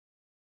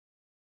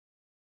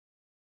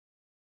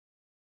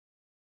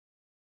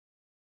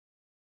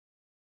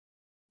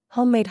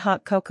Homemade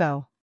hot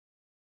cocoa.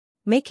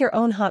 Make your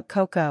own hot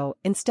cocoa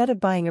instead of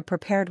buying a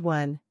prepared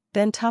one,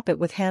 then top it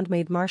with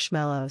handmade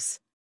marshmallows.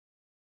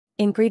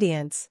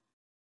 Ingredients: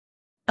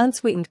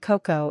 unsweetened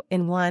cocoa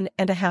in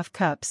 1½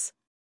 cups.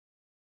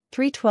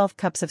 3 12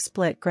 cups of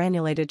split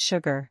granulated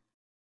sugar.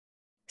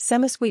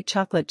 Semi-sweet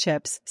chocolate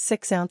chips,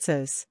 6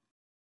 ounces.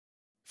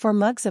 4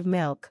 mugs of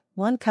milk,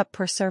 1 cup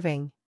per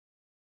serving.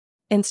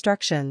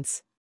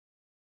 Instructions: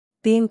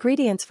 the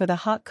ingredients for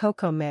the hot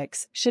cocoa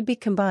mix should be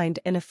combined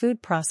in a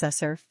food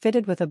processor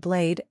fitted with a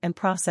blade and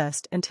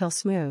processed until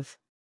smooth.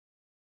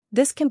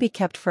 This can be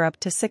kept for up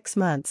to 6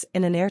 months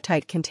in an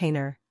airtight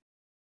container.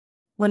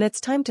 When it's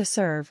time to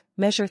serve,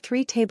 measure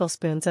 3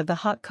 tablespoons of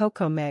the hot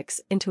cocoa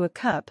mix into a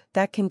cup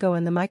that can go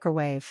in the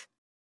microwave.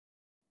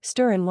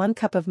 Stir in 1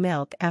 cup of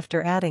milk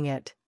after adding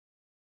it.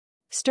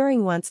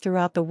 Stirring once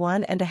throughout the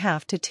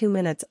 1½ to 2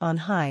 minutes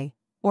on high,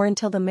 or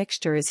until the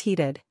mixture is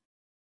heated.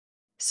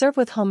 Serve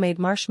with homemade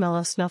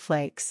marshmallow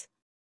snowflakes.